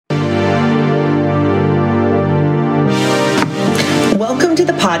Welcome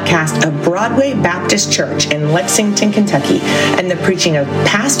to the podcast of Broadway Baptist Church in Lexington, Kentucky, and the preaching of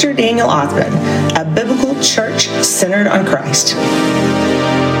Pastor Daniel Ausbun, a biblical church centered on Christ.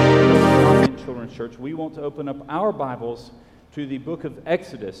 Children's Church, we want to open up our Bibles to the book of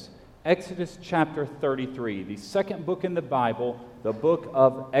Exodus, Exodus chapter 33, the second book in the Bible, the book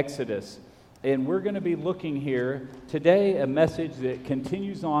of Exodus. And we're going to be looking here today a message that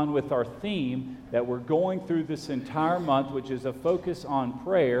continues on with our theme that we're going through this entire month, which is a focus on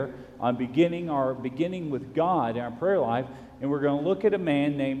prayer, on beginning with God in our prayer life. And we're going to look at a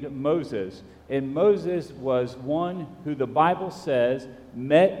man named Moses. And Moses was one who the Bible says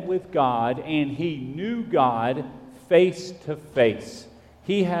met with God, and he knew God face to face.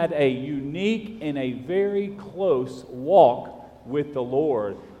 He had a unique and a very close walk with the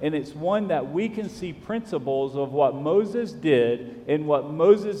Lord. And it's one that we can see principles of what Moses did and what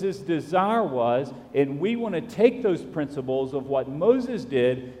Moses' desire was, and we want to take those principles of what Moses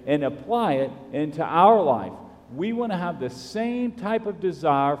did and apply it into our life. We want to have the same type of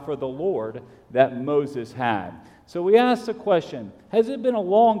desire for the Lord that Moses had. So we asked the question, has it been a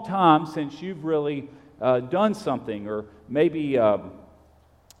long time since you've really done something, or maybe you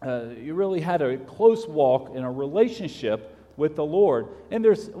really had a close walk in a relationship with the Lord? And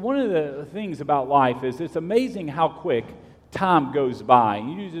there's one of the things about life is it's amazing how quick time goes by.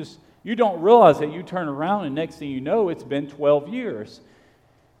 You don't realize that you turn around and next thing you know, it's been 12 years.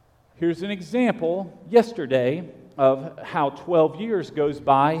 Here's an example yesterday of how 12 years goes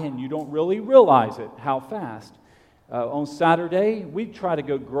by and you don't really realize it, how fast. On Saturday, we try to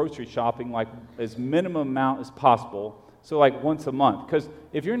go grocery shopping like as minimum amount as possible. So like once a month, because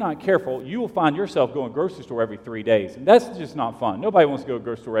if you're not careful, you will find yourself going to the grocery store every 3 days, and that's just not fun. Nobody wants to go to the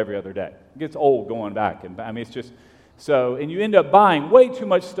grocery store every other day. It gets old going back, and I mean it's just so. And you end up buying way too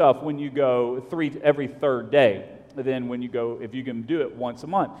much stuff when you go every third day. Than when you go, if you can do it once a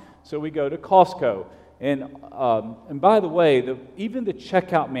month. So we go to Costco, and by the way, even the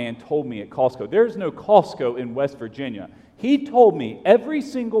checkout man told me at Costco, there's no Costco in West Virginia. He told me every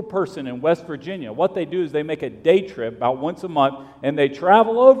single person in West Virginia, what they do is they make a day trip about once a month, and they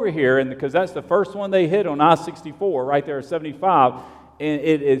travel over here, and because that's the first one they hit on I-64, right there at 75, and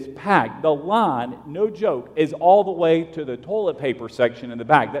it is packed. The line, no joke, is all the way to the toilet paper section in the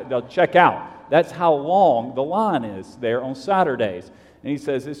back. They'll check out. That's how long the line is there on Saturdays. And he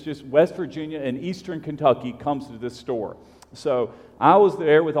says it's just West Virginia and Eastern Kentucky comes to this store. So I was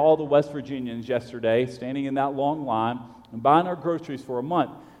there with all the West Virginians yesterday, standing in that long line, and buying our groceries for a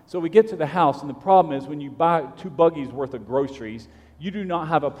month. So we get to the house, and the problem is when you buy 2 buggies worth of groceries, you do not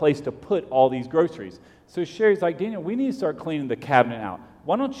have a place to put all these groceries. So Sherry's like, Daniel, we need to start cleaning the cabinet out.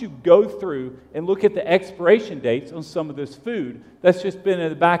 Why don't you go through and look at the expiration dates on some of this food that's just been in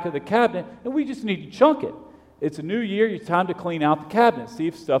the back of the cabinet, and we just need to chunk it. It's a new year, it's time to clean out the cabinet, see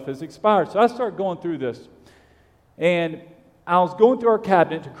if stuff has expired. So I started going through this, and I was going through our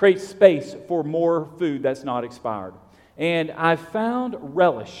cabinet to create space for more food that's not expired. And I found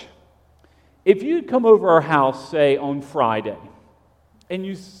relish. If you'd come over our house, say, on Friday,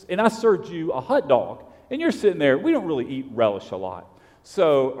 and I served you a hot dog, and you're sitting there, we don't really eat relish a lot.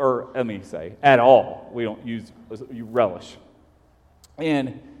 So, or let me say, at all, we don't use relish.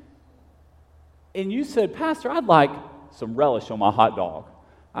 And you said, Pastor, I'd like some relish on my hot dog.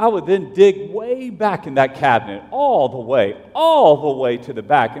 I would then dig way back in that cabinet, all the way to the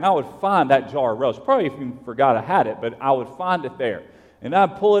back, and I would find that jar of relish. Probably even forgot I had it, but I would find it there. And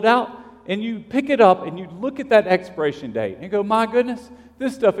I'd pull it out, and you pick it up, and you look at that expiration date, and go, my goodness,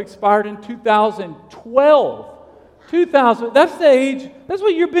 this stuff expired in 2012. 2000, that's the age, that's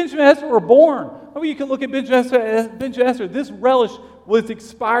when you and Benjamin Esther were born. I mean, you can look at Benjamin Esther, this relish was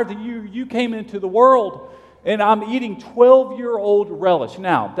expired that you came into the world. And I'm eating 12-year-old relish.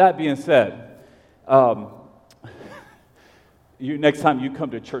 Now, that being said, next time you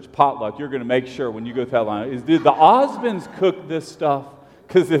come to church potluck, you're going to make sure when you go through that line, did the Ausbuns cook this stuff?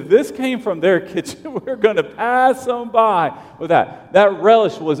 Because if this came from their kitchen, we're going to pass them by with that. That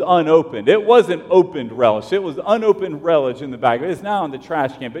relish was unopened. It wasn't opened relish. It was unopened relish in the bag. It's now in the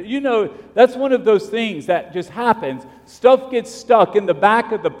trash can. But that's one of those things that just happens. Stuff gets stuck in the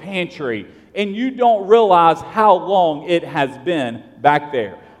back of the pantry, and you don't realize how long it has been back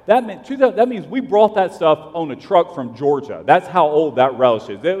there. That means we brought that stuff on a truck from Georgia. That's how old that relish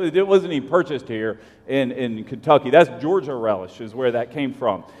is. It wasn't even purchased here in Kentucky. That's Georgia relish is where that came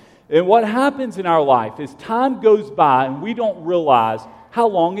from. And what happens in our life is time goes by and we don't realize how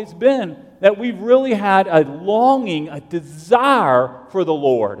long it's been that we've really had a longing, a desire for the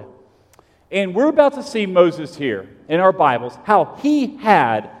Lord. And we're about to see Moses here in our Bibles, how he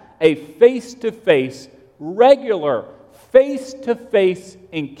had a face-to-face, regular, face-to-face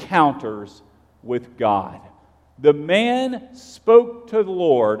encounters with God. The man spoke to the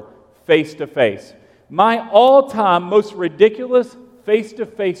Lord face-to-face. My all-time most ridiculous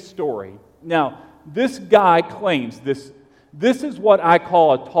face-to-face story. Now, this guy claims this is what I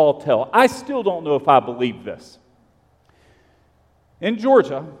call a tall tale. I still don't know if I believe this. In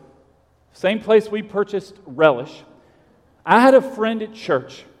Georgia, same place we purchased Relish, I had a friend at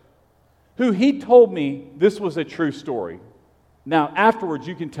church who he told me this was a true story. Now, afterwards,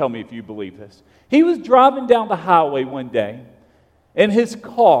 you can tell me if you believe this. He was driving down the highway one day in his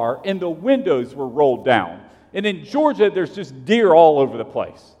car, and the windows were rolled down. And in Georgia, there's just deer all over the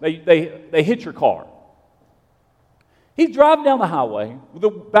place. They hit your car. He's driving down the highway,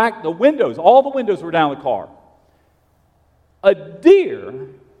 all the windows were down the car. A deer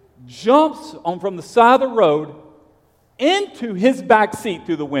jumps from the side of the road into his back seat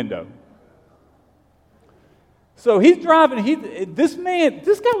through the window. So he's driving. This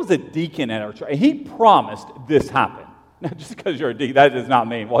guy was a deacon at our church. He promised this happened. Now, just because you're a deacon, that does not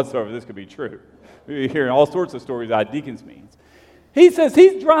mean whatsoever this could be true. We're hearing all sorts of stories about deacons means. He says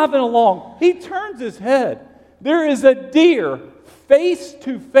he's driving along. He turns his head. There is a deer face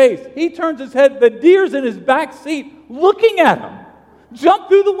to face. He turns his head. The deer's in his back seat looking at him. Jump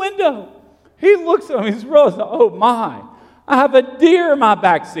through the window. He looks at him. He's realizing, oh my, I have a deer in my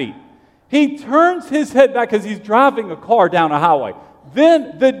back seat. He turns his head back because he's driving a car down a highway.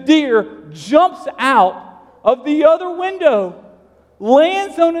 Then the deer jumps out of the other window,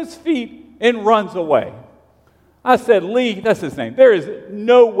 lands on his feet, and runs away. I said, Lee, that's his name. There is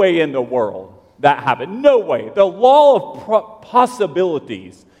no way in the world that happened. No way. The law of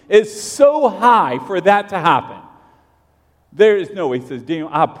possibilities is so high for that to happen. There is no way. He says, Daniel,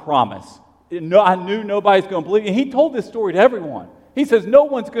 I promise. No, I knew nobody's going to believe me. And he told this story to everyone. He says, no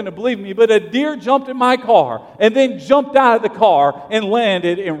one's going to believe me, but a deer jumped in my car and then jumped out of the car and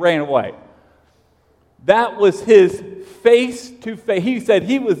landed and ran away. That was his face-to-face. He said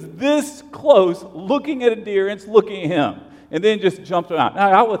he was this close looking at a deer and it's looking at him and then just jumped out.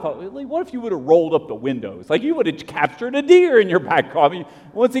 Now, I would have thought, what if you would have rolled up the windows? Like you would have captured a deer in your back car. I mean,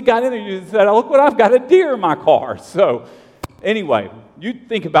 once he got in there, you said, look what I've got, a deer in my car. So anyway, you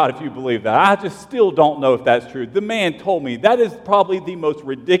think about if you believe that. I just still don't know if that's true. The man told me that is probably the most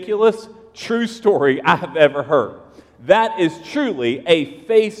ridiculous true story I have ever heard. That is truly a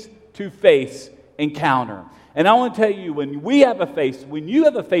face-to-face encounter. And I want to tell you, when you have a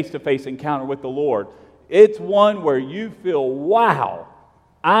face-to-face encounter with the Lord, it's one where you feel, wow,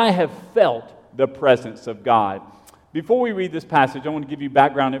 I have felt the presence of God. Before we read this passage, I want to give you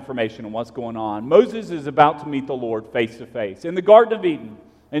background information on what's going on. Moses is about to meet the Lord face to face. In the Garden of Eden,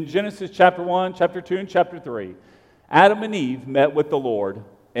 in Genesis chapter 1, chapter 2, and chapter 3, Adam and Eve met with the Lord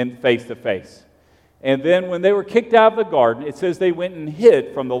in face to face. And then when they were kicked out of the garden, it says they went and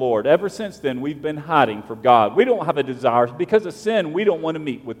hid from the Lord. Ever since then, we've been hiding from God. We don't have a desire. Because of sin, we don't want to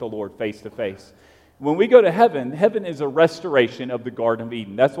meet with the Lord face to face. When we go to heaven, heaven is a restoration of the Garden of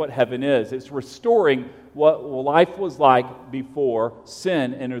Eden. That's what heaven is. It's restoring what life was like before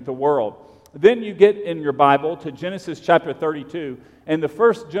sin entered the world. Then you get in your Bible to Genesis chapter 32, and the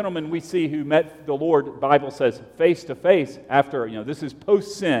first gentleman we see who met the Lord, the Bible says, face to face after, this is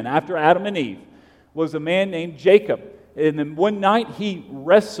post-sin, after Adam and Eve, was a man named Jacob. And then one night he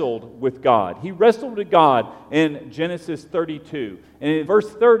wrestled with God. He wrestled with God in Genesis 32. And in verse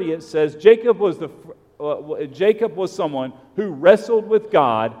 30 it says, Jacob was someone who wrestled with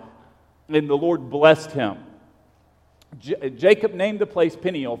God, and the Lord blessed him. Jacob named the place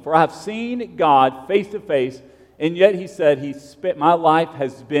Peniel, for I have seen God face to face, and yet he said, my life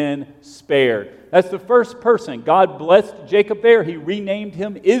has been spared. That's the first person. God blessed Jacob there. He renamed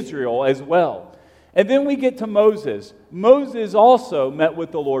him Israel as well. And then we get to Moses. Moses also met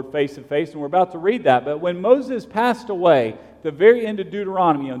with the Lord face to face, and we're about to read that. But when Moses passed away, the very end of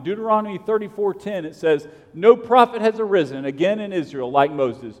Deuteronomy, on Deuteronomy 34:10, it says, no prophet has arisen again in Israel like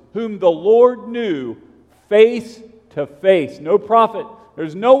Moses, whom the Lord knew face to face. No prophet.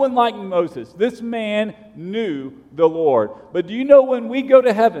 There's no one like Moses. This man knew the Lord. But do you know when we go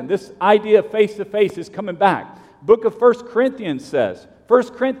to heaven, this idea of face to face is coming back? Book of 1 Corinthians says, 1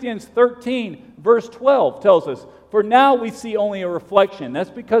 Corinthians 13, verse 12 tells us, for now we see only a reflection. That's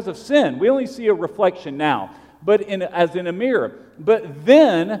because of sin. We only see a reflection now, but as in a mirror. But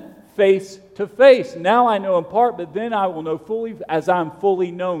then face to face. Now I know in part, but then I will know fully as I'm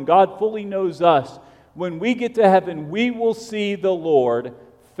fully known. God fully knows us. When we get to heaven, we will see the Lord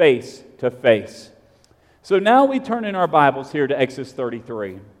face to face. So now we turn in our Bibles here to Exodus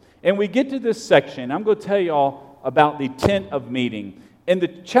 33. And we get to this section. I'm going to tell you all about the tent of meeting. In the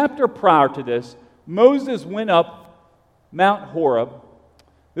chapter prior to this, Moses went up Mount Horeb.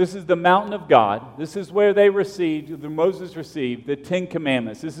 This is the mountain of God. This is where Moses received the 10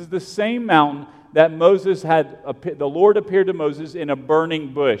 Commandments. This is the same mountain that the Lord appeared to Moses in a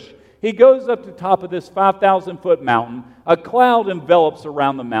burning bush. He goes up to the top of this 5,000-foot mountain. A cloud envelops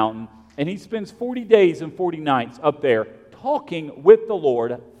around the mountain, and he spends 40 days and 40 nights up there talking with the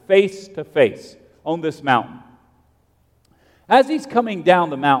Lord face to face on this mountain. As he's coming down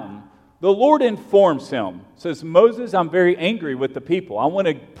the mountain, the Lord informs him, says, Moses, I'm very angry with the people. I want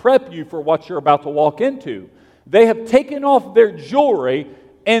to prep you for what you're about to walk into. They have taken off their jewelry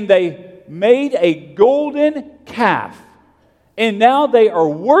and they made a golden calf. And now they are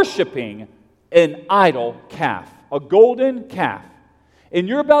worshiping an idol calf, a golden calf. And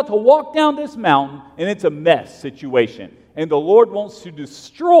you're about to walk down this mountain and it's a mess situation. And the Lord wants to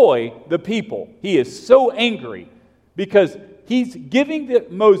destroy the people. He is so angry because He's giving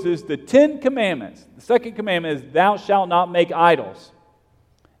Moses the 10 commandments. The second commandment is, thou shalt not make idols.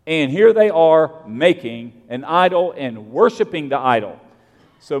 And here they are making an idol and worshiping the idol.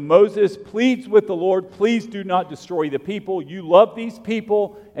 So Moses pleads with the Lord, please do not destroy the people. You love these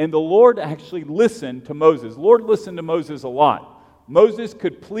people. And the Lord actually listened to Moses. The Lord listened to Moses a lot. Moses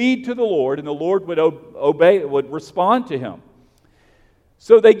could plead to the Lord and the Lord would obey, would respond to him.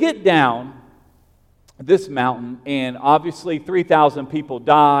 So they get down this mountain, and obviously 3,000 people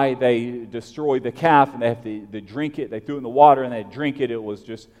die. They destroy the calf, and they have to drink it. They threw it in the water, and they drink it. It was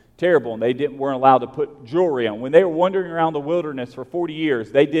just terrible, and they weren't allowed to put jewelry on. When they were wandering around the wilderness for 40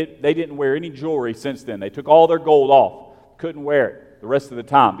 years, they didn't wear any jewelry since then. They took all their gold off. Couldn't wear it the rest of the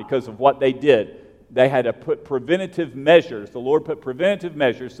time because of what they did. They had to put preventative measures. The Lord put preventative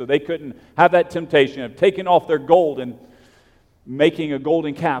measures so they couldn't have that temptation of taking off their gold and making a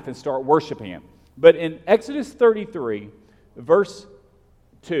golden calf and start worshiping Him. But in Exodus 33, verse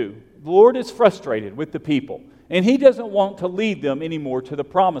 2, the Lord is frustrated with the people, and He doesn't want to lead them anymore to the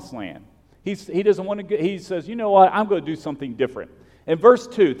promised land. He doesn't want to go. He says, you know what, I'm going to do something different. In verse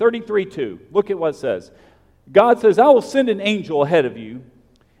 2, 33:2, look at what it says. God says, I will send an angel ahead of you,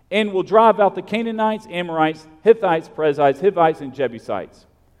 and will drive out the Canaanites, Amorites, Hittites, Perizzites, Hivites, and Jebusites.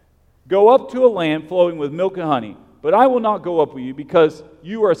 Go up to a land flowing with milk and honey. But I will not go up with you because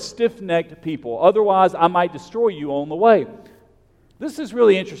you are a stiff-necked people. Otherwise, I might destroy you on the way. This is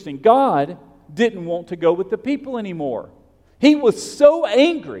really interesting. God didn't want to go with the people anymore. He was so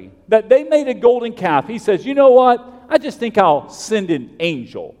angry that they made a golden calf. He says, you know what? I just think I'll send an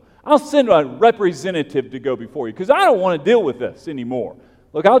angel. I'll send a representative to go before you because I don't want to deal with this anymore.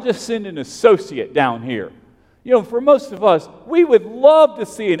 Look, I'll just send an associate down here. You know, for most of us, we would love to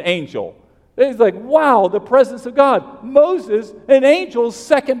see an angel. It's like, wow, the presence of God. Moses, an angel's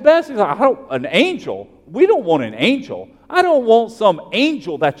second best. He's like, an angel? We don't want an angel. I don't want some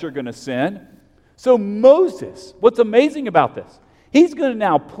angel that you're going to send. So Moses, what's amazing about this, he's going to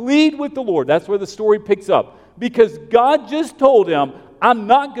now plead with the Lord. That's where the story picks up. Because God just told him, I'm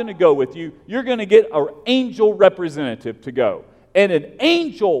not going to go with you. You're going to get an angel representative to go. And an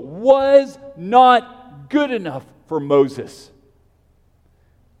angel was not good enough for Moses.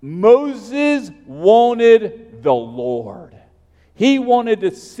 Moses wanted the Lord. He wanted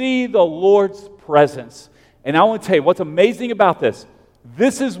to see the Lord's presence. And I want to tell you what's amazing about this.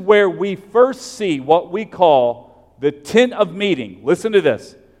 This is where we first see what we call the tent of meeting. Listen to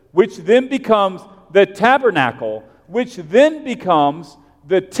this. Which then becomes the tabernacle, which then becomes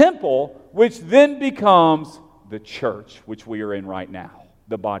the temple, which then becomes the church, which we are in right now,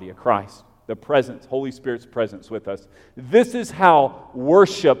 the body of Christ. The presence, Holy Spirit's presence with us. This is how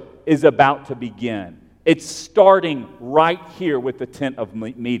worship is about to begin. It's starting right here with the tent of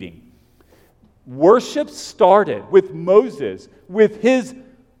meeting. Worship started with Moses, with his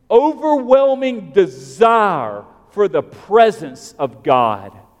overwhelming desire for the presence of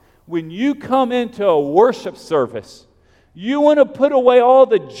God. When you come into a worship service, you want to put away all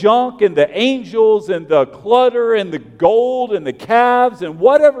the junk and the angels and the clutter and the gold and the calves and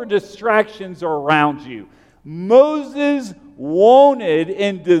whatever distractions are around you. Moses wanted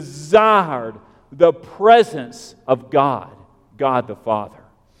and desired the presence of God, God the Father.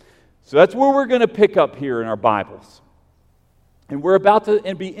 So that's where we're going to pick up here in our Bibles. And we're about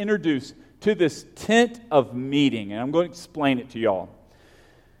to be introduced to this tent of meeting. And I'm going to explain it to y'all.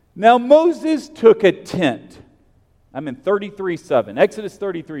 Now Moses took a tent. I'm in 33:7, Exodus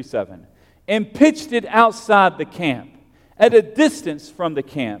 33:7, and pitched it outside the camp, at a distance from the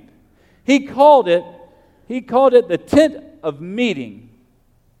camp. He called it the tent of meeting.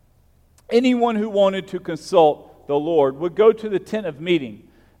 Anyone who wanted to consult the Lord would go to the tent of meeting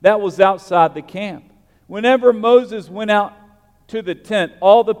that was outside the camp. Whenever Moses went out to the tent,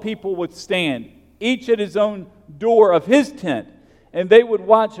 all the people would stand, each at his own door of his tent, and they would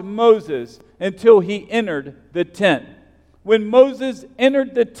watch Moses until he entered the tent. When Moses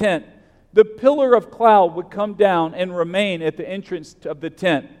entered the tent, the pillar of cloud would come down and remain at the entrance of the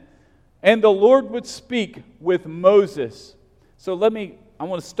tent, and the Lord would speak with Moses. So I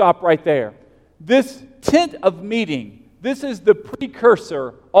want to stop right there. This tent of meeting, this is the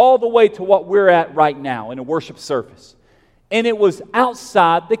precursor all the way to what we're at right now in a worship service. And it was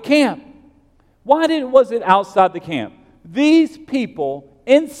outside the camp. Why was it outside the camp? These people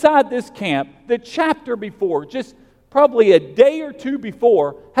inside this camp, the chapter before, just probably a day or two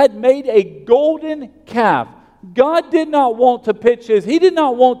before, had made a golden calf. God did not want to he did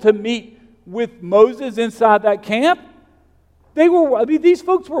not want to meet with Moses inside that camp. These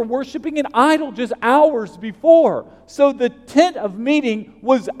folks were worshiping an idol just hours before. So the tent of meeting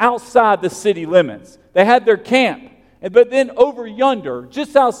was outside the city limits. They had their camp. But then over yonder,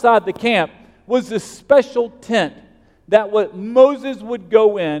 just outside the camp, was this special tent that Moses would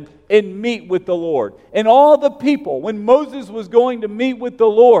go in and meet with the Lord. And all the people, when Moses was going to meet with the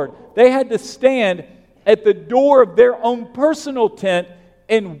Lord, they had to stand at the door of their own personal tent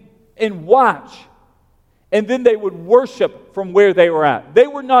and watch. And then they would worship from where they were at. They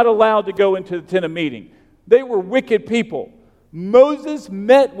were not allowed to go into the tent of meeting. They were wicked people. Moses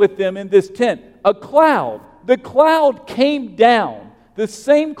met with them in this tent. A cloud. The cloud came down. The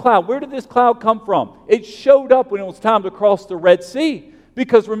same cloud. Where did this cloud come from? It showed up when it was time to cross the Red Sea.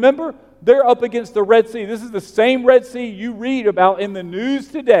 Because remember, they're up against the Red Sea. This is the same Red Sea you read about in the news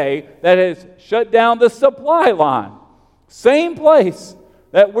today that has shut down the supply line. Same place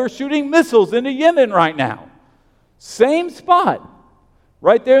that we're shooting missiles into Yemen right now. Same spot.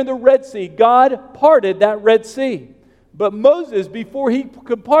 Right there in the Red Sea. God parted that Red Sea. But Moses, before the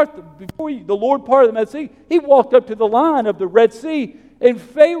Lord parted the Red Sea, he walked up to the line of the Red Sea, and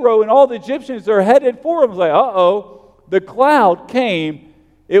Pharaoh and all the Egyptians are headed for him. It's like, the cloud came.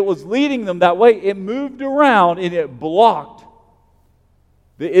 It was leading them that way. It moved around, and it blocked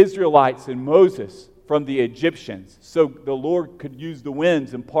the Israelites and Moses from the Egyptians, so the Lord could use the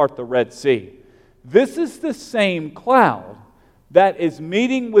winds and part the Red Sea. This is the same cloud that is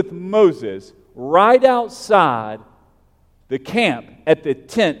meeting with Moses right outside the camp at the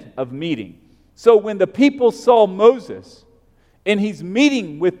tent of meeting. So when the people saw Moses and he's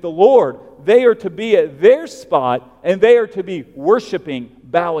meeting with the Lord, they are to be at their spot and they are to be worshiping,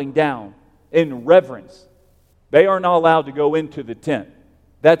 bowing down in reverence. They are not allowed to go into the tent.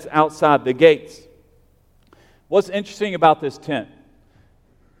 That's outside the gates. What's interesting about this tent?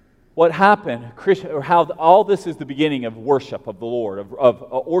 What happened, or how all this is the beginning of worship of the Lord, of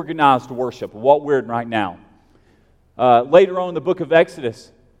organized worship, what we're in right now. Later on in the book of Exodus,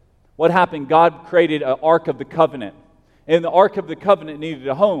 what happened? God created an Ark of the Covenant. And the Ark of the Covenant needed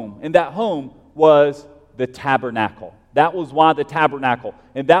a home. And that home was the tabernacle. That was why the tabernacle.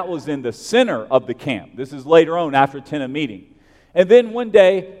 And that was in the center of the camp. This is later on after tent of meeting. And then one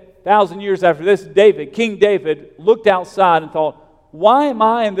day, 1,000 years after this, King David looked outside and thought, why am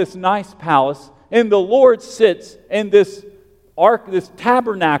I in this nice palace and the Lord sits in this ark, this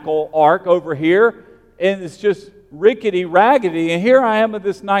tabernacle ark over here, and it's just rickety, raggedy, and here I am in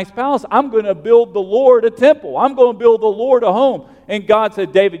this nice palace. I'm going to build the Lord a temple. I'm going to build the Lord a home. And God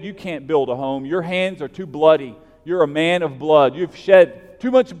said, David, you can't build a home. Your hands are too bloody. You're a man of blood. You've shed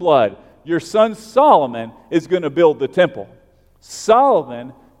too much blood. Your son Solomon is going to build the temple.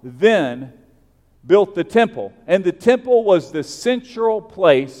 Solomon then built the temple, and the temple was the central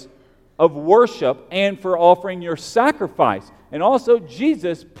place of worship and for offering your sacrifice. And also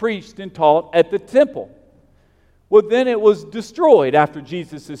Jesus preached and taught at the temple. Well, then it was destroyed after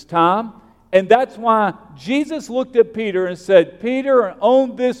Jesus' time, and that's why Jesus looked at Peter and said, Peter,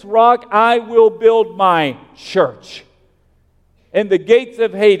 on this rock I will build my church, and the gates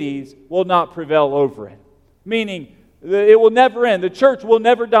of Hades will not prevail over it. Meaning, it will never end. The church will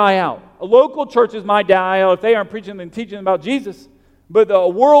never die out. Local churches might die out if they aren't preaching and teaching about Jesus, but the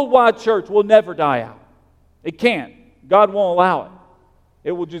worldwide church will never die out. It can't. God won't allow it.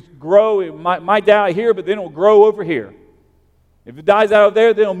 It will just grow. It might die out here, but then it will grow over here. If it dies out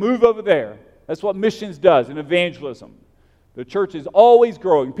there, then it'll move over there. That's what missions does in evangelism. The church is always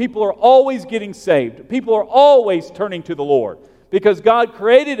growing. People are always getting saved. People are always turning to the Lord. Because God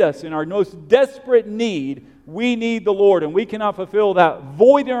created us in our most desperate need. We need the Lord, and we cannot fulfill that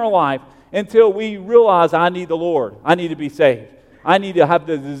void in our life until we realize I need the Lord. I need to be saved. I need to have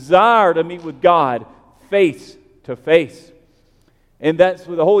the desire to meet with God face to face. And that's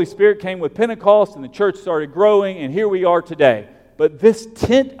where the Holy Spirit came with Pentecost, and the church started growing, and here we are today. But this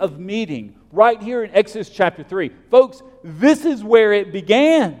tent of meeting, right here in Exodus chapter 3, folks, this is where it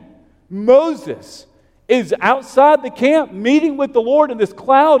began. Moses is outside the camp meeting with the Lord, and this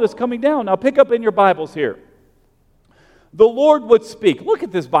cloud is coming down. Now pick up in your Bibles here. The Lord would speak. Look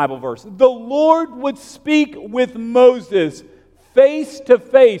at this Bible verse. The Lord would speak with Moses face to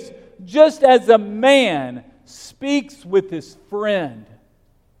face, just as a man speaks with his friend.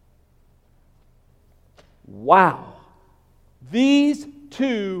 Wow. These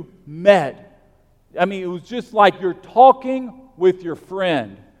two met. I mean, it was just like you're talking with your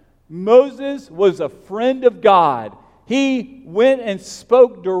friend. Moses was a friend of God. He went and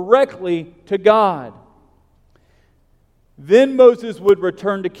spoke directly to God. Then Moses would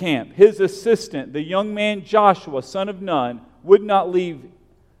return to camp. His assistant, the young man Joshua, son of Nun, would not leave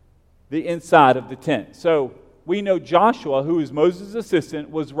the inside of the tent. So we know Joshua, who is Moses' assistant,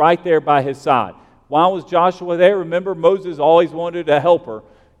 was right there by his side. Why was Joshua there? Remember, Moses always wanted a helper.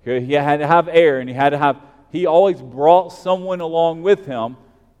 He had to have air, and he always brought someone along with him.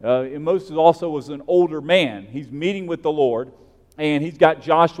 And Moses also was an older man. He's meeting with the Lord, and he's got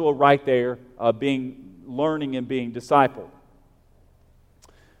Joshua right there learning and being discipled.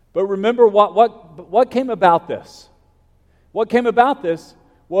 But remember what came about this? What came about this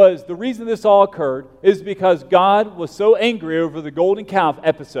was the reason this all occurred is because God was so angry over the golden calf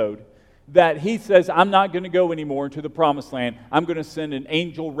episode that he says, I'm not going to go anymore into the promised land. I'm going to send an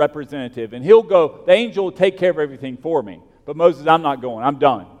angel representative, and he'll go. The angel will take care of everything for me. But Moses, I'm not going. I'm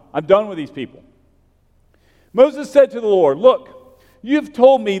done. I'm done with these people. Moses said to the Lord, look, you've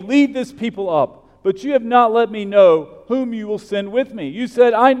told me, lead this people up, but you have not let me know whom you will send with me. You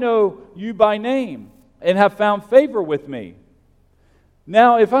said, I know you by name and have found favor with me.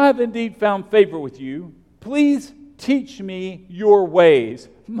 Now, if I have indeed found favor with you, please teach me your ways.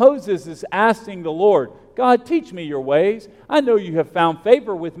 Moses is asking the Lord, God, teach me your ways. I know you have found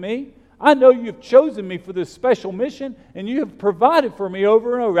favor with me. I know you've chosen me for this special mission, and you have provided for me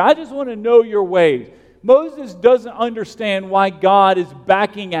over and over. I just want to know your ways. Moses doesn't understand why God is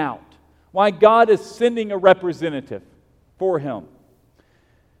backing out, why God is sending a representative for him.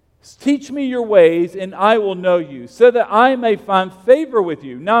 Teach me your ways, and I will know you, so that I may find favor with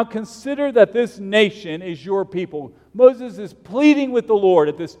you. Now consider that this nation is your people. Moses is pleading with the Lord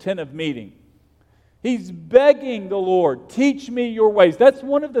at this tent of meeting. He's begging the Lord, teach me your ways. That's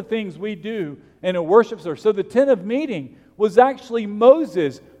one of the things we do in a worship service. So the tent of meeting was actually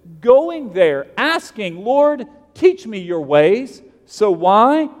Moses going there, asking, Lord, teach me your ways. So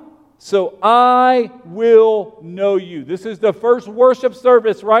why? So I will know you. This is the first worship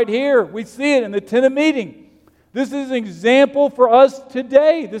service right here. We see it in the tent of meeting. This is an example for us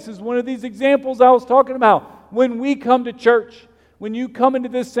today. This is one of these examples I was talking about. When we come to church, when you come into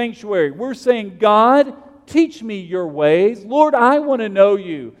this sanctuary, we're saying, God, teach me your ways. Lord, I want to know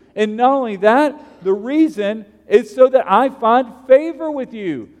you. And not only that, the reason is so that I find favor with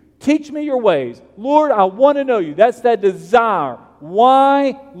you. Teach me your ways. Lord, I want to know you. That's that desire.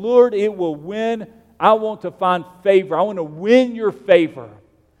 Why? Lord, it will win. I want to find favor. I want to win your favor.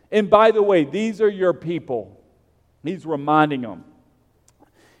 And by the way, these are your people. He's reminding them.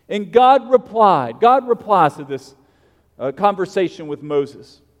 And God replies to this conversation with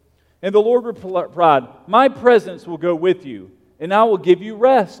Moses. And the Lord replied, my presence will go with you, and I will give you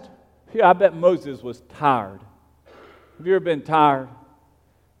rest. Yeah, I bet Moses was tired. Have you ever been tired?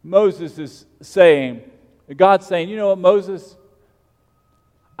 Moses is saying, God's saying, you know what, Moses?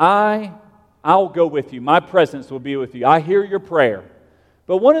 I'll go with you. My presence will be with you. I hear your prayer.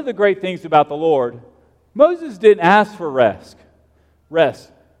 But one of the great things about the Lord, Moses didn't ask for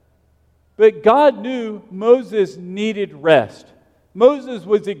rest. But God knew Moses needed rest. Moses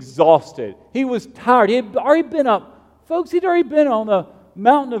was exhausted. He was tired. He'd already been up. Folks, he'd already been on the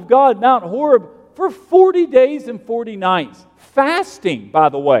mountain of God, Mount Horeb, for 40 days and 40 nights. Fasting, by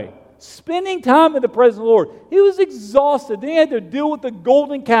the way. Spending time in the presence of the Lord. He was exhausted. Then he had to deal with the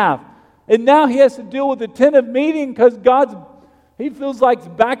golden calf. And now he has to deal with the tent of meeting because he feels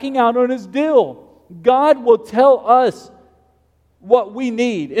like backing out on his deal. God will tell us what we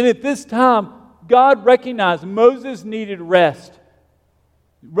need. And at this time, God recognized Moses needed rest.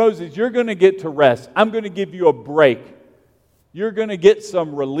 Moses, you're going to get to rest. I'm going to give you a break. You're going to get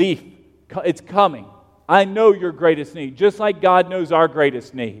some relief. It's coming. I know your greatest need, just like God knows our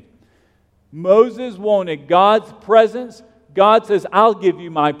greatest need. Moses wanted God's presence. God says, I'll give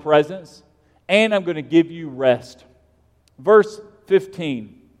you my presence, and I'm going to give you rest. Verse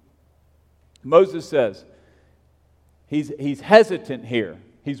 15. Moses says, he's hesitant here.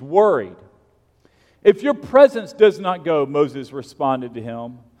 He's worried. If your presence does not go, Moses responded to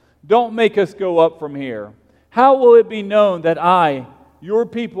him, don't make us go up from here. How will it be known that I, your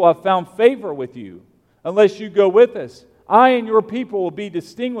people, have found favor with you, unless you go with us? I and your people will be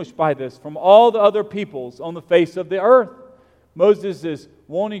distinguished by this from all the other peoples on the face of the earth. Moses is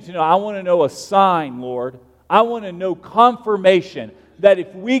wanting to know, I want to know a sign, Lord. I want to know confirmation that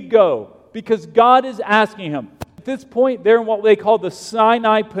if we go, because God is asking him, at this point, they're in what they call the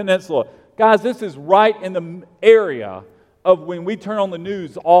Sinai Peninsula. Guys, this is right in the area of when we turn on the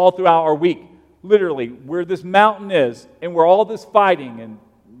news all throughout our week. Literally, where this mountain is and where all this fighting and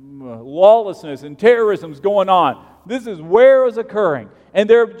lawlessness and terrorism is going on. This is where it's occurring. And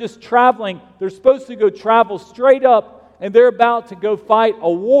they're just traveling. They're supposed to go travel straight up, and they're about to go fight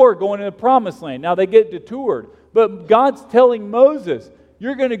a war going to the Promised Land. Now, they get detoured. But God's telling Moses,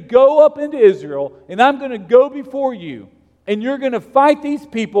 you're going to go up into Israel, and I'm going to go before you, and you're going to fight these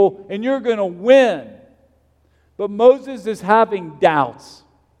people, and you're going to win. But Moses is having doubts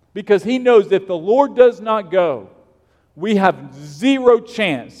because he knows if the Lord does not go, we have zero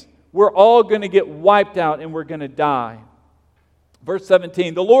chance. We're all going to get wiped out, and we're going to die. Verse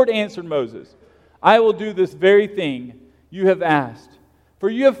 17, the Lord answered Moses, I will do this very thing you have asked. For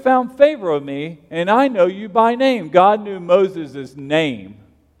you have found favor of me, and I know you by name. God knew Moses' name.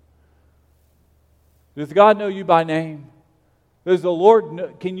 Does God know you by name? Does the Lord know,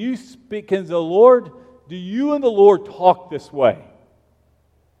 can you speak? Do you and the Lord talk this way?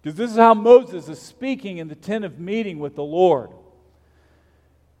 Because this is how Moses is speaking in the tent of meeting with the Lord.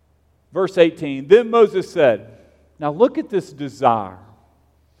 Verse 18, then Moses said, now look at this desire.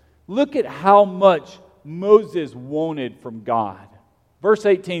 Look at how much Moses wanted from God. Verse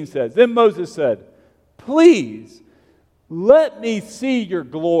 18 says, then Moses said, please let me see your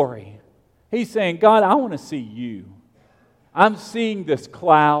glory. He's saying, God, I want to see you. I'm seeing this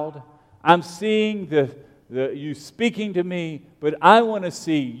cloud. I'm seeing you speaking to me, but I want to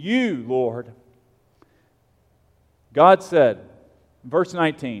see you, Lord. God said, verse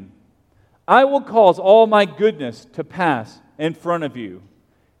 19, I will cause all my goodness to pass in front of you,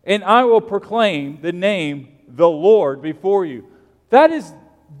 and I will proclaim the name the Lord before you.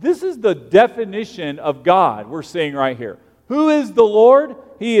 This is the definition of God we're seeing right here. Who is the Lord?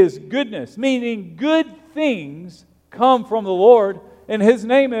 He is goodness, meaning good things come from the Lord, and His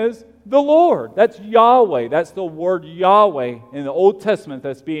name is the Lord. That's Yahweh. That's the word Yahweh in the Old Testament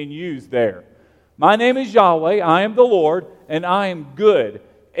that's being used there. My name is Yahweh, I am the Lord, and I am good.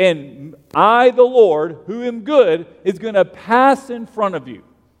 And I, the Lord, who am good, is going to pass in front of you.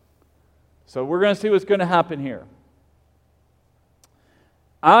 So we're going to see what's going to happen here.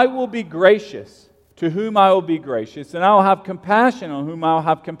 I will be gracious to whom I will be gracious, and I will have compassion on whom I will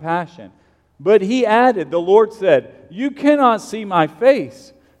have compassion. But he added, the Lord said, you cannot see my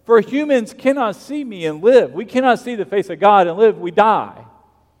face, for humans cannot see me and live. We cannot see the face of God and live, we die.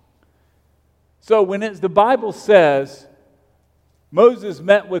 So when the Bible says Moses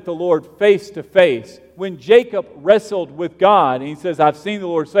met with the Lord face to face, when Jacob wrestled with God, and he says, I've seen the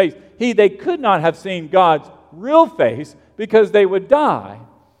Lord's face, they could not have seen God's real face because they would die.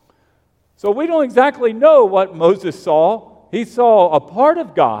 So we don't exactly know what Moses saw. He saw a part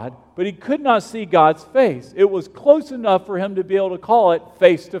of God, but he could not see God's face. It was close enough for him to be able to call it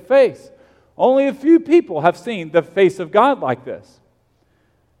face to face. Only a few people have seen the face of God like this.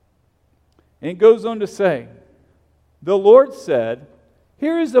 And it goes on to say, the Lord said,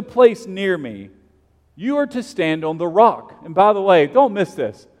 here is a place near me. You are to stand on the rock. And by the way, don't miss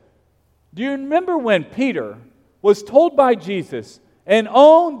this. Do you remember when Peter was told by Jesus, and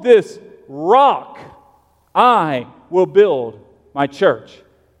on this rock I will build my church?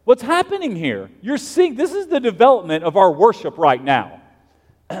 What's happening here? You're seeing, this is the development of our worship right now.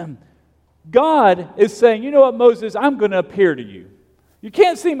 God is saying, you know what, Moses, I'm going to appear to you. You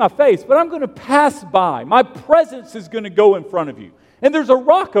can't see my face, but I'm going to pass by. My presence is going to go in front of you. And there's a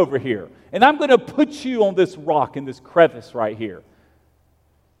rock over here, and I'm going to put you on this rock in this crevice right here.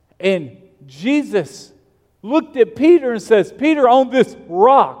 And Jesus looked at Peter and says, Peter, on this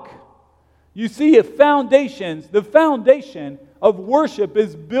rock, you see the foundation of worship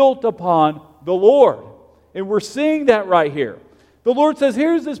is built upon the Lord. And we're seeing that right here. The Lord says,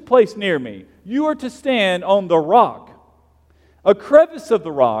 here's this place near me. You are to stand on the rock, a crevice of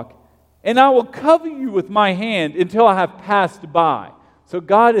the rock, and I will cover you with my hand until I have passed by. So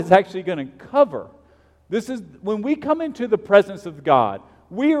God is actually going to cover. This is when we come into the presence of God,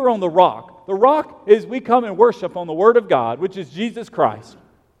 we are on the rock. The rock is we come and worship on the Word of God, which is Jesus Christ.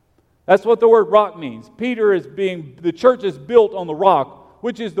 That's what the word rock means. The church is built on the rock,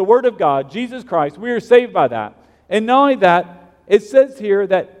 which is the Word of God, Jesus Christ. We are saved by that. And not only that, it says here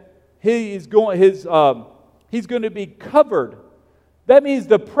that he's going to be covered. That means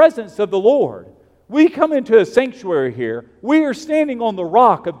the presence of the Lord. We come into a sanctuary here. We are standing on the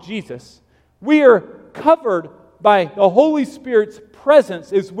rock of Jesus. We are covered by the Holy Spirit's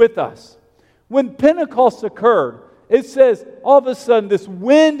presence is with us. When Pentecost occurred, it says all of a sudden this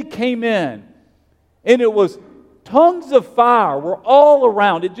wind came in, and it was tongues of fire were all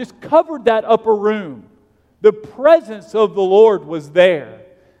around. It just covered that upper room. The presence of the Lord was there.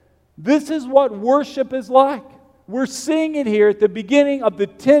 This is what worship is like. We're seeing it here at the beginning of the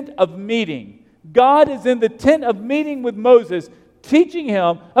tent of meeting. God is in the tent of meeting with Moses, teaching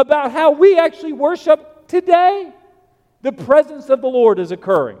him about how we actually worship today. The presence of the Lord is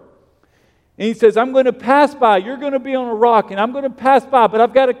occurring. And he says, I'm going to pass by. You're going to be on a rock, and I'm going to pass by, but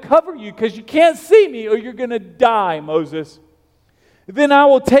I've got to cover you because you can't see me or you're going to die, Moses. Then I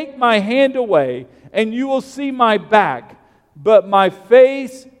will take my hand away, and you will see my back, but my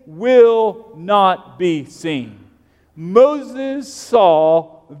face will not be seen. Moses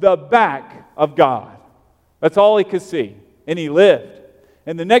saw the back of God. That's all he could see, and he lived.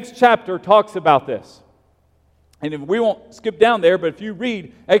 And the next chapter talks about this. And we won't skip down there, but if you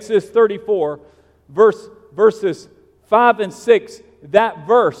read Exodus 34, verses 5 and 6,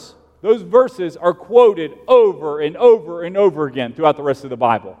 those verses are quoted over and over and over again throughout the rest of the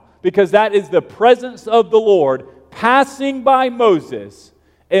Bible. Because that is the presence of the Lord passing by Moses,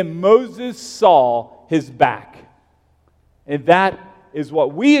 and Moses saw his back. And that is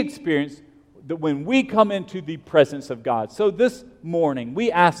what we experience when we come into the presence of God. So this morning,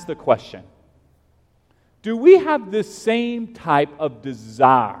 we ask the question, do we have this same type of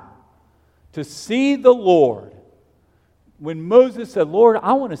desire to see the Lord? When Moses said, Lord,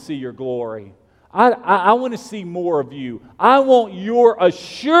 I want to see your glory. I want to see more of you. I want your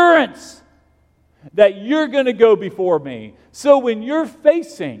assurance that you're going to go before me. So when you're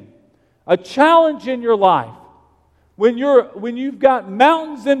facing a challenge in your life, when you've got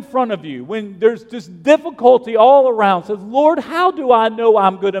mountains in front of you, when there's just difficulty all around, says, Lord, how do I know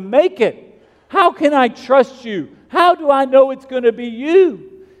I'm going to make it? How can I trust you? How do I know it's going to be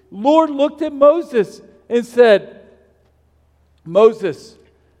you? Lord looked at Moses and said, Moses,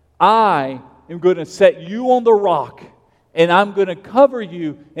 I am going to set you on the rock, and I'm going to cover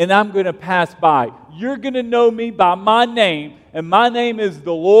you, and I'm going to pass by. You're going to know me by my name, and my name is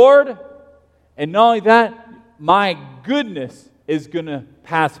the Lord. And not only that, my goodness is going to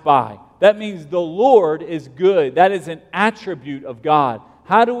pass by. That means the Lord is good. That is an attribute of God.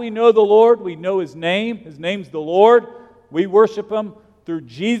 How do we know the Lord? We know His name. His name's the Lord. We worship Him through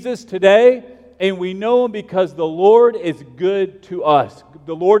Jesus today, and we know Him because the Lord is good to us.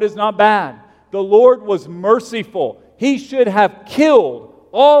 The Lord is not bad. The Lord was merciful. He should have killed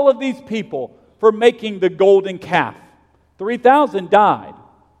all of these people for making the golden calf. 3,000 died.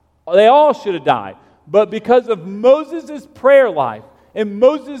 They all should have died. But because of Moses' prayer life and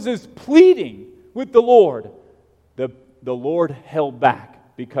Moses' pleading with the Lord Lord held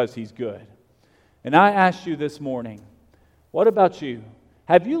back because He's good. And I ask you this morning, what about you?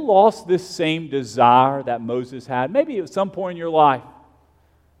 Have you lost this same desire that Moses had? Maybe at some point in your life.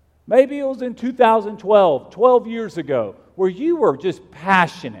 Maybe it was in 2012, 12 years ago, where you were just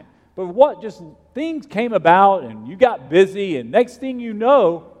passionate. But just things came about and you got busy, and next thing you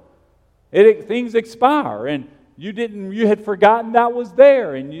know, things expire, and you had forgotten that was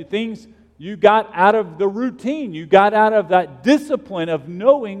there, and you got out of the routine. You got out of that discipline of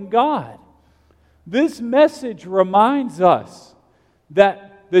knowing God. This message reminds us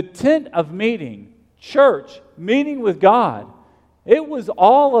that the tent of meeting, church, meeting with God, it was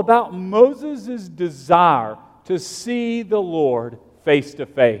all about Moses' desire to see the Lord face to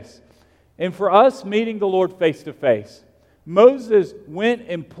face. And for us, meeting the Lord face to face, Moses went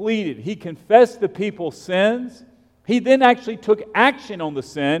and pleaded. He confessed the people's sins. He then actually took action on the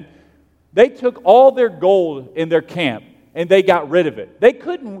sin. They took all their gold in their camp and they got rid of it. They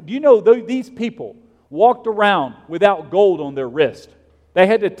couldn't, these people walked around without gold on their wrist. They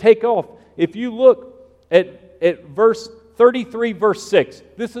had to take off. If you look at verse 33, verse 6,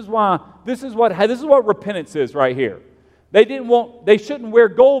 this is what repentance is right here. They shouldn't wear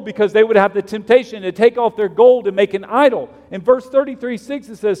gold because they would have the temptation to take off their gold and make an idol. In verse 33, 6,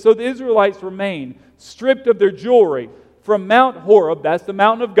 it says, so the Israelites remained stripped of their jewelry from Mount Horeb, that's the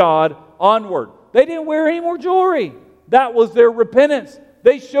mountain of God, onward. They didn't wear any more jewelry. That was their repentance.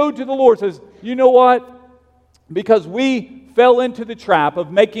 They showed to the Lord, says, you know what? Because we fell into the trap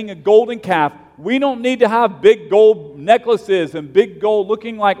of making a golden calf, we don't need to have big gold necklaces and big gold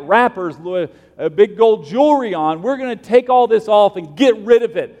looking like wrappers, big gold jewelry on. We're going to take all this off and get rid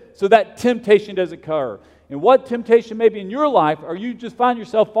of it so that temptation doesn't occur. And what temptation may be in your life, or you just find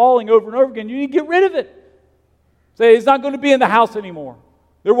yourself falling over and over again, you need to get rid of it. Say, it's not going to be in the house anymore.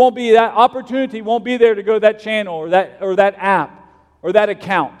 There won't be that opportunity, won't be there to go to that channel or that app or that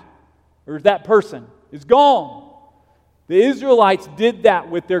account or that person. It's gone. The Israelites did that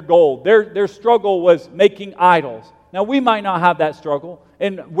with their gold. Their struggle was making idols. Now, we might not have that struggle.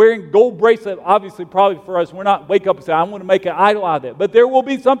 And wearing gold bracelet, obviously, probably for us, we're not wake up and say, I want to make an idol out of it. But there will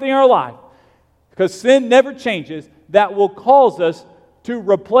be something in our life, because sin never changes, that will cause us to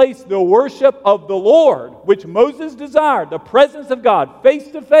replace the worship of the Lord, which Moses desired, the presence of God, face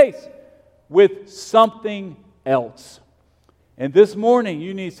to face, with something else. And this morning,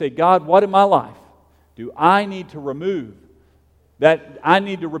 you need to say, God, what in my life do I need to remove, that I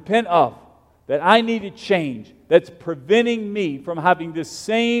need to repent of, that I need to change, that's preventing me from having this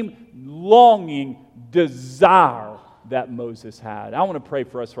same longing, desire that Moses had? I want to pray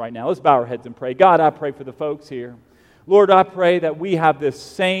for us right now. Let's bow our heads and pray. God, I pray for the folks here. Lord, I pray that we have this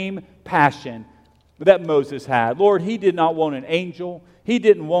same passion that Moses had. Lord, he did not want an angel. He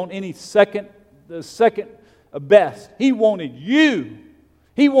didn't want the second best. He wanted you.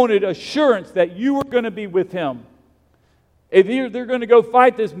 He wanted assurance that you were going to be with him. If they're going to go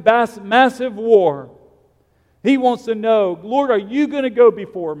fight this massive war, he wants to know, Lord, are you going to go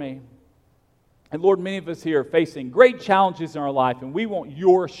before me? And Lord, many of us here are facing great challenges in our life, and we want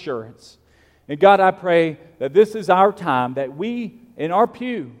your assurance. And God, I pray that this is our time, that we, in our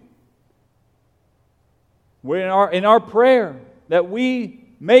pew, we're in our prayer, that we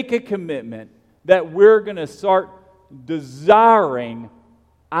make a commitment that we're going to start desiring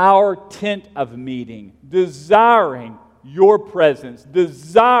our tent of meeting, desiring your presence,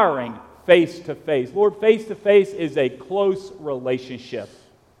 desiring face-to-face. Lord, face-to-face is a close relationship.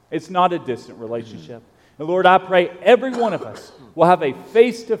 It's not a distant relationship. And Lord, I pray every one of us will have a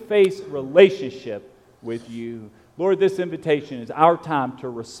face-to-face relationship with you. Lord, this invitation is our time to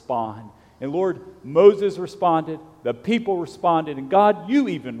respond. And Lord, Moses responded, the people responded, and God, you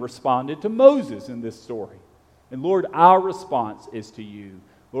even responded to Moses in this story. And Lord, our response is to you.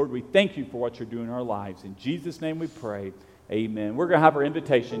 Lord, we thank you for what you're doing in our lives. In Jesus' name we pray, amen. We're going to have our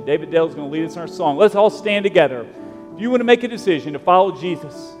invitation. David Dale is going to lead us in our song. Let's all stand together. If you want to make a decision to follow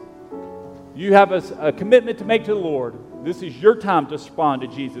Jesus, you have a commitment to make to the Lord, this is your time to respond to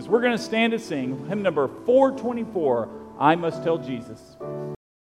Jesus. We're going to stand and sing hymn number 424, I Must Tell Jesus.